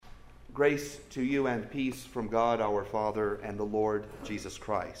Grace to you and peace from God our Father and the Lord Jesus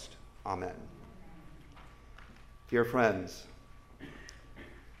Christ. Amen. Dear friends,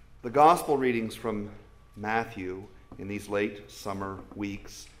 the gospel readings from Matthew in these late summer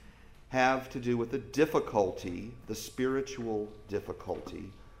weeks have to do with the difficulty, the spiritual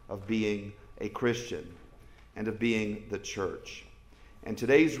difficulty of being a Christian and of being the church. And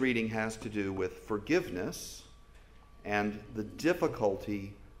today's reading has to do with forgiveness and the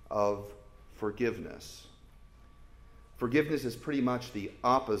difficulty of forgiveness. Forgiveness is pretty much the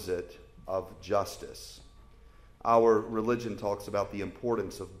opposite of justice. Our religion talks about the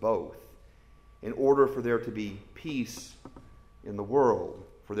importance of both. In order for there to be peace in the world,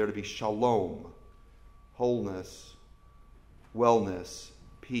 for there to be shalom, wholeness, wellness,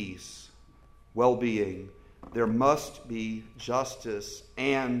 peace, well-being, there must be justice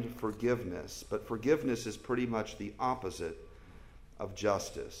and forgiveness. But forgiveness is pretty much the opposite of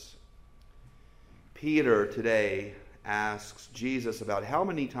justice. Peter today asks Jesus about how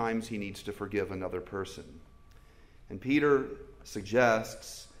many times he needs to forgive another person. And Peter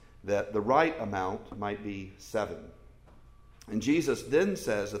suggests that the right amount might be 7. And Jesus then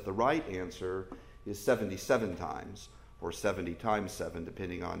says that the right answer is 77 times, or 70 times 7,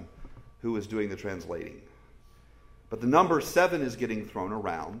 depending on who is doing the translating. But the number 7 is getting thrown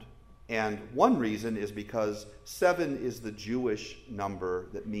around, and one reason is because 7 is the Jewish number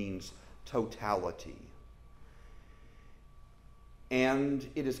that means totality. And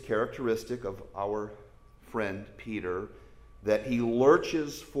it is characteristic of our friend Peter that he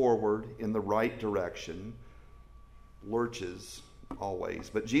lurches forward in the right direction, lurches always,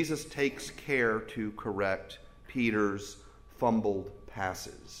 but Jesus takes care to correct Peter's fumbled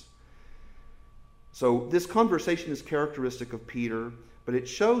passes. So this conversation is characteristic of Peter, but it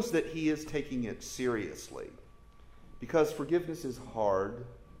shows that he is taking it seriously, because forgiveness is hard,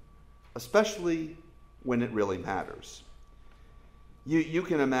 especially when it really matters. You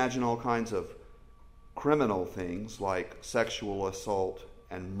can imagine all kinds of criminal things like sexual assault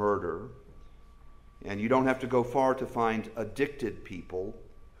and murder, and you don't have to go far to find addicted people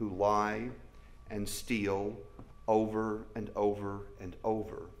who lie and steal over and over and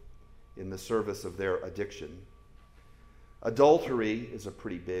over in the service of their addiction. Adultery is a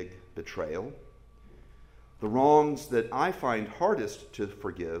pretty big betrayal. The wrongs that I find hardest to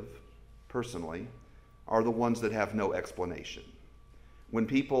forgive, personally, are the ones that have no explanation. When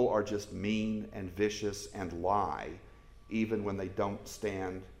people are just mean and vicious and lie, even when they don't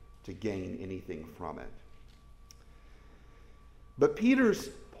stand to gain anything from it. But Peter's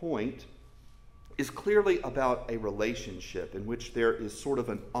point is clearly about a relationship in which there is sort of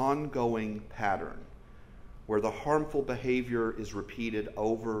an ongoing pattern where the harmful behavior is repeated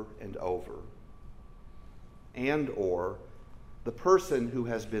over and over, and or the person who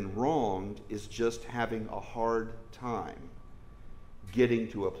has been wronged is just having a hard time getting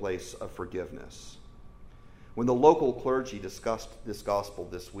to a place of forgiveness. When the local clergy discussed this gospel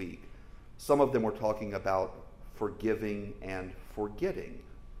this week, some of them were talking about forgiving and forgetting.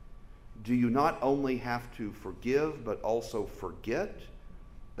 Do you not only have to forgive, but also forget?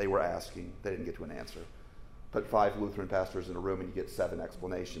 They were asking. They didn't get to an answer. Put 5 Lutheran pastors in a room and you get 7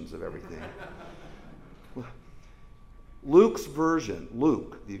 explanations of everything. Luke's version,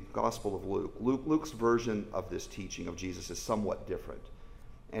 the Gospel of Luke's version of this teaching of Jesus is somewhat different.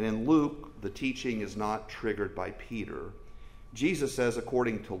 And in Luke, the teaching is not triggered by Peter. Jesus says,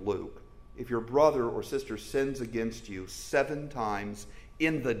 according to Luke, if your brother or sister sins against you 7 times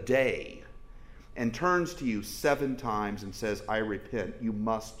in the day and turns to you 7 times and says, I repent, you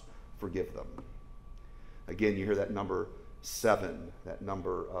must forgive them. Again, you hear that number 7, that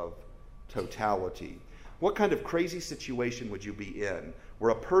number of totality. What kind of crazy situation would you be in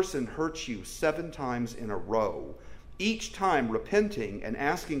where a person hurts you 7 times in a row, each time repenting and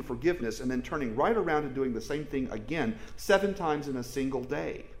asking forgiveness and then turning right around and doing the same thing again 7 times in a single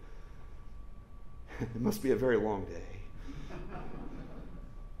day? It must be a very long day.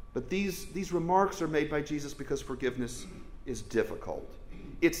 But these remarks are made by Jesus because forgiveness is difficult.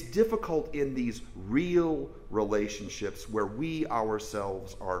 It's difficult in these real relationships where we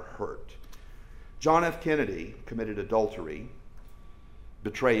ourselves are hurt. John F. Kennedy committed adultery,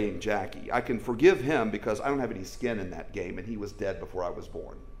 betraying Jackie. I can forgive him because I don't have any skin in that game, and he was dead before I was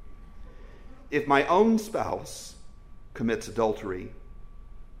born. If my own spouse commits adultery,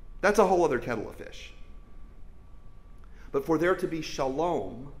 that's a whole other kettle of fish. But for there to be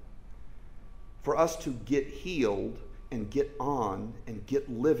shalom, for us to get healed and get on and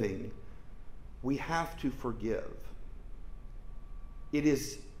get living, we have to forgive. It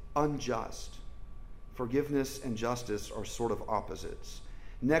is unjust. Forgiveness and justice are sort of opposites.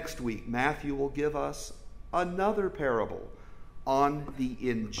 Next week, Matthew will give us another parable on the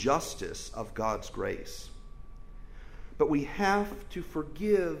injustice of God's grace. But we have to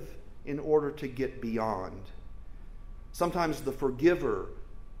forgive in order to get beyond. Sometimes the forgiver,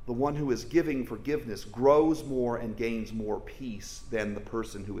 the one who is giving forgiveness, grows more and gains more peace than the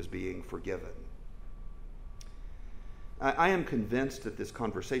person who is being forgiven. I am convinced that this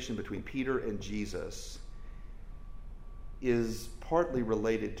conversation between Peter and Jesus is partly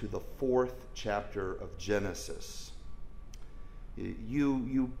related to the 4th chapter of Genesis.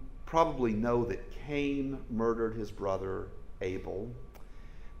 You probably know that Cain murdered his brother Abel.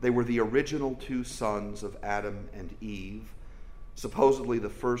 They were the original 2 sons of Adam and Eve, supposedly the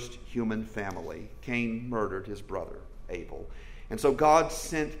first human family. Cain murdered his brother Abel. And so God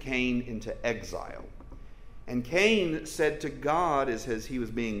sent Cain into exile. And Cain said to God, as he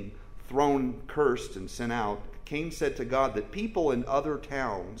was being thrown, cursed, and sent out, Cain said to God that people in other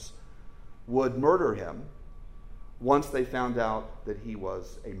towns would murder him once they found out that he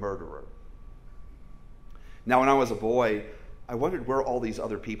was a murderer. Now, when I was a boy, I wondered where all these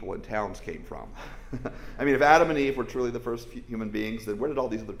other people in towns came from. I mean, if Adam and Eve were truly the first human beings, then where did all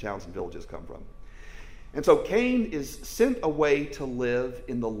these other towns and villages come from? And so Cain is sent away to live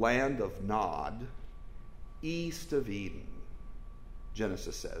in the land of Nod, east of Eden,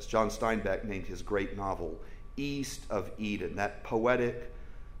 Genesis says. John Steinbeck named his great novel East of Eden, that poetic,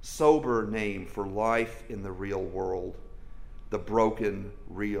 sober name for life in the real world, the broken,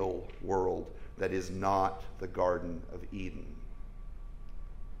 real world that is not the Garden of Eden.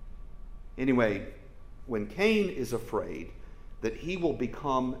 Anyway, when Cain is afraid that he will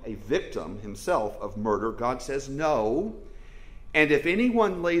become a victim himself of murder, God says, no. And if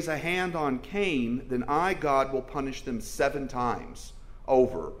anyone lays a hand on Cain, then I, God, will punish them 7 times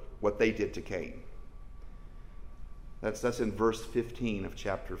over what they did to Cain. That's in verse 15 of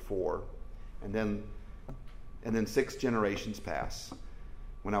chapter 4. And then 6 generations pass.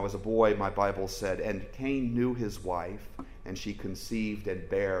 When I was a boy, my Bible said, and Cain knew his wife, and she conceived and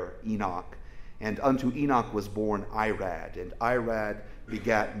bare Enoch. And unto Enoch was born Irad, and Irad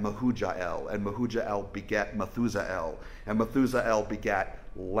begat Mehujael, and Mehujael begat Methusael, and Methusael begat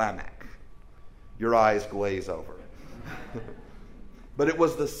Lamech. Your eyes glaze over. But it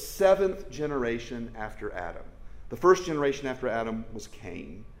was the 7th generation after Adam. The first generation after Adam was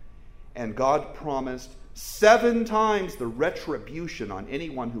Cain. And God promised 7 times the retribution on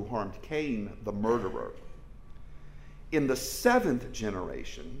anyone who harmed Cain, the murderer. In the 7th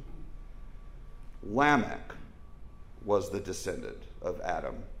generation, Lamech was the descendant of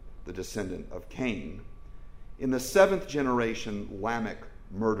Adam, the descendant of Cain. In the 7th generation, Lamech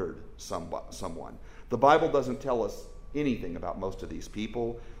murdered someone. The Bible doesn't tell us anything about most of these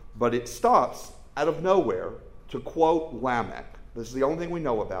people, but it stops out of nowhere to quote Lamech. This is the only thing we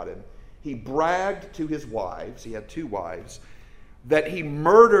know about him. He bragged to his wives, he had 2 wives, that he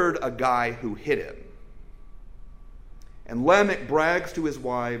murdered a guy who hit him. And Lamech brags to his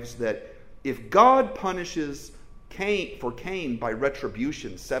wives that if God punishes Cain by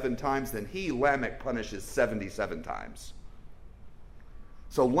retribution 7 times, then he, Lamech, punishes 77 times.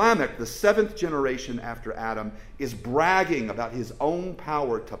 So Lamech, the 7th generation after Adam, is bragging about his own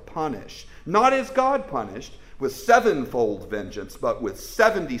power to punish, not as God punished, with 7-fold vengeance, but with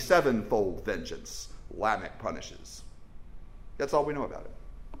 77-fold vengeance, Lamech punishes. That's all we know about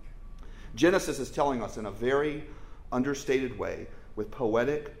it. Genesis is telling us in a very understated way, with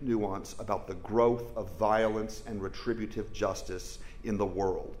poetic nuance, about the growth of violence and retributive justice in the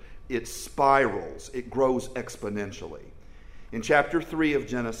world. It spirals, it grows exponentially. In chapter 3 of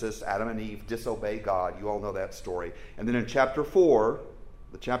Genesis, Adam and Eve disobey God. You all know that story. And then in chapter 4,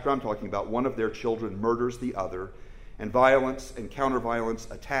 the chapter I'm talking about, one of their children murders the other, and violence and counter-violence,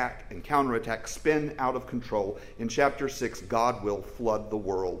 attack and counterattack spin out of control. In chapter 6, God will flood the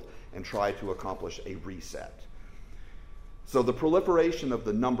world and try to accomplish a reset. So the proliferation of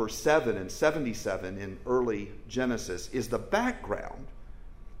the number 7 and 77 in early Genesis is the background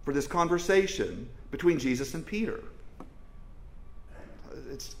for this conversation between Jesus and Peter.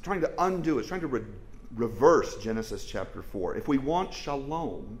 It's trying to undo, it's trying to reverse Genesis chapter 4. If we want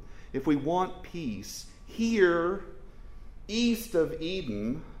shalom, if we want peace, here, east of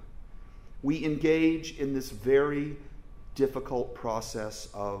Eden, we engage in this very difficult process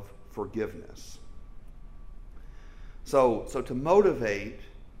of forgiveness. So to motivate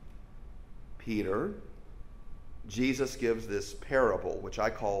Peter, Jesus gives this parable, which I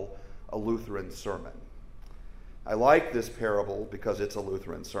call a Lutheran sermon. I like this parable because it's a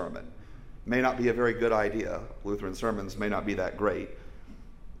Lutheran sermon. May not be a very good idea. Lutheran sermons may not be that great.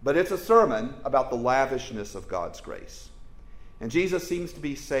 But it's a sermon about the lavishness of God's grace. And Jesus seems to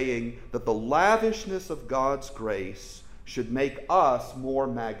be saying that the lavishness of God's grace should make us more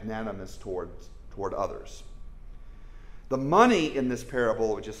magnanimous toward others. The money in this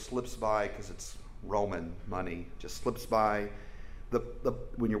parable, it just slips by because it's Roman money, just slips by.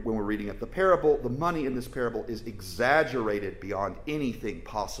 When we're reading it, the money in this parable is exaggerated beyond anything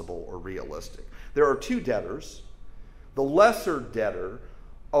possible or realistic. There are two debtors. The lesser debtor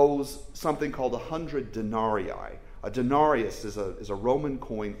owes something called 100 denarii. A denarius is a Roman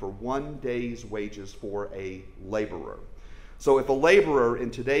coin for 1 day's wages for a laborer. So if a laborer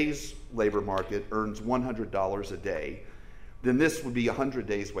in today's labor market earns $100 a day, then this would be 100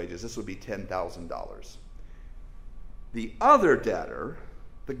 days' wages. This would be $10,000. The other debtor,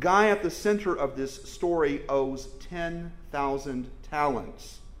 the guy at the center of this story, owes 10,000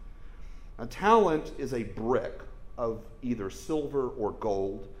 talents. A talent is a brick of either silver or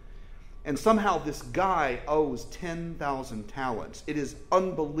gold. And somehow this guy owes 10,000 talents. It is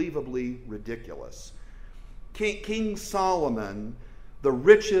unbelievably ridiculous. King Solomon, the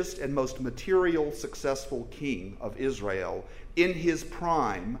richest and most material successful king of Israel, in his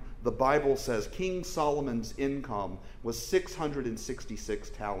prime, the Bible says King Solomon's income was 666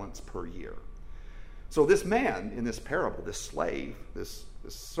 talents per year. So this man in this parable, this slave, this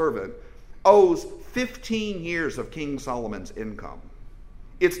servant, owes 15 years of King Solomon's income.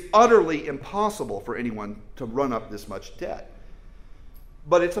 It's utterly impossible for anyone to run up this much debt.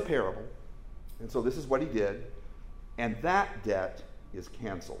 But it's a parable. And so this is what he did. And that debt is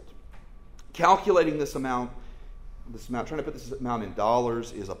canceled. Calculating this amount, trying to put this amount in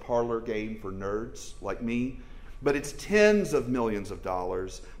dollars is a parlor game for nerds like me. But it's tens of millions of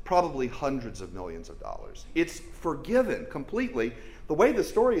dollars, probably hundreds of millions of dollars. It's forgiven completely. The way the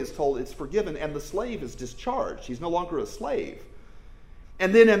story is told, it's forgiven, and the slave is discharged. He's no longer a slave.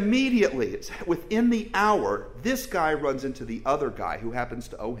 And then immediately, within the hour, this guy runs into the other guy who happens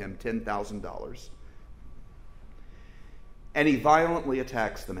to owe him $10,000. And he violently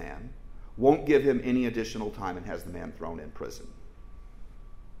attacks the man, won't give him any additional time, and has the man thrown in prison.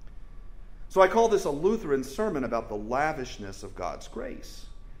 So I call this a Lutheran sermon about the lavishness of God's grace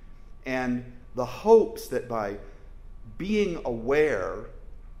and the hopes that by being aware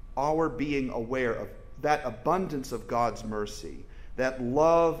of that abundance of God's mercy, that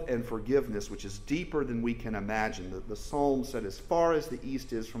love and forgiveness which is deeper than we can imagine. The Psalm said, as far as the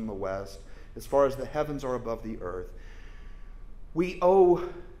east is from the west, as far as the heavens are above the earth, we owe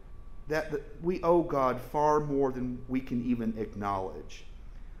God far more than we can even acknowledge.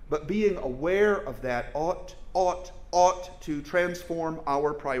 But being aware of that ought to transform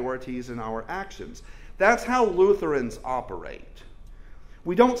our priorities and our actions. That's how Lutherans operate.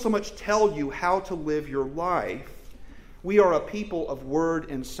 We don't so much tell you how to live your life. We are a people of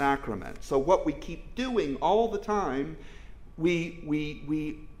word and sacrament. So what we keep doing all the time, we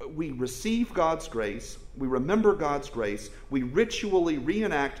receive God's grace, we remember God's grace, we ritually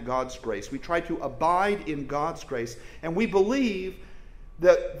reenact God's grace, we try to abide in God's grace, and we believe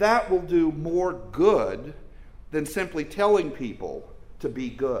that will do more good than simply telling people to be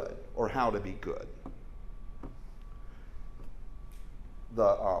good or how to be good.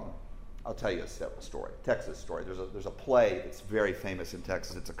 I'll tell you a story, Texas story. There's a play that's very famous in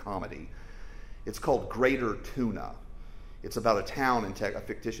Texas. It's a comedy. It's called Greater Tuna. It's about a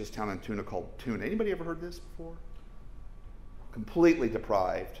fictitious town in Tuna called Tuna. Anybody ever heard this before? Completely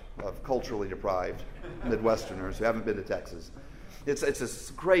culturally deprived Midwesterners who haven't been to Texas. It's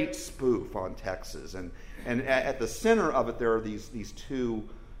a great spoof on Texas, and at the center of it there are these two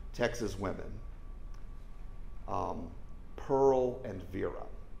Texas women, Pearl and Vera.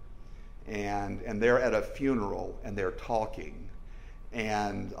 And they're at a funeral and they're talking,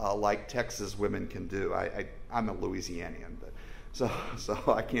 and like Texas women can do. I'm a Louisianian, but so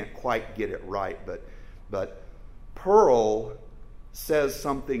I can't quite get it right. But Pearl says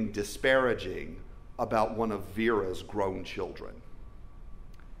something disparaging about one of Vera's grown children,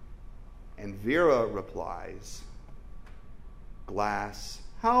 and Vera replies, "Glass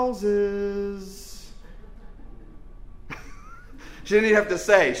houses." She didn't have to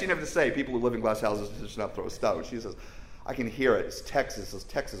say people who live in glass houses should not throw a stone. She says, I can hear it. It's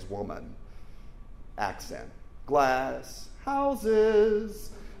Texas woman accent. Glass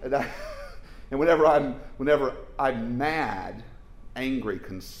houses. And whenever I'm mad, angry,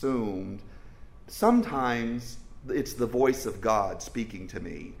 consumed, sometimes it's the voice of God speaking to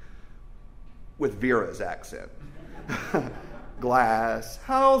me with Vera's accent. Glass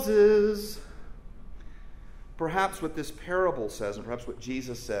houses. Perhaps what this parable says, and perhaps what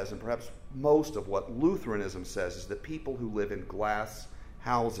Jesus says, and perhaps most of what Lutheranism says, is that people who live in glass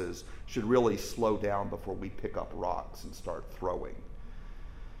houses should really slow down before we pick up rocks and start throwing.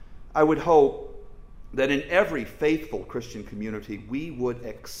 I would hope that in every faithful Christian community we would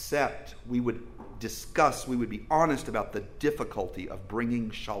accept, we would discuss, we would be honest about the difficulty of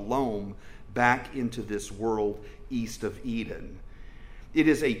bringing shalom back into this world east of Eden. It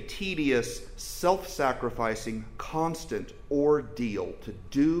is a tedious, self-sacrificing, constant ordeal to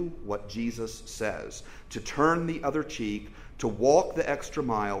do what Jesus says, to turn the other cheek, to walk the extra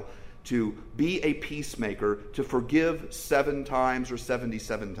mile, to be a peacemaker, to forgive 7 times or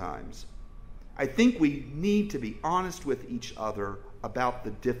 77 times. I think we need to be honest with each other about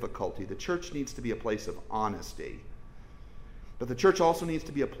the difficulty. The church needs to be a place of honesty. But the church also needs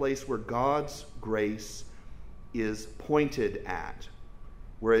to be a place where God's grace is pointed at,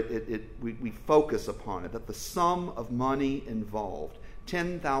 where we focus upon it, that the sum of money involved,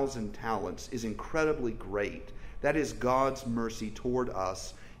 10,000 talents, is incredibly great. That is God's mercy toward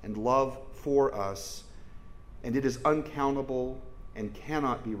us and love for us, and it is uncountable and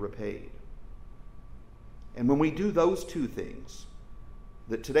cannot be repaid. And when we do those two things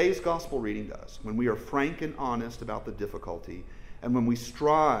that today's gospel reading does, when we are frank and honest about the difficulty, and when we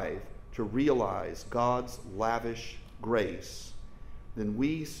strive to realize God's lavish grace, then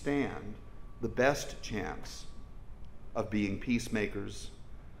we stand the best chance of being peacemakers,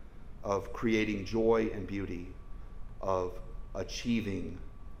 of creating joy and beauty, of achieving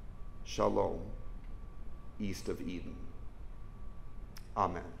shalom east of Eden.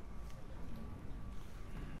 Amen.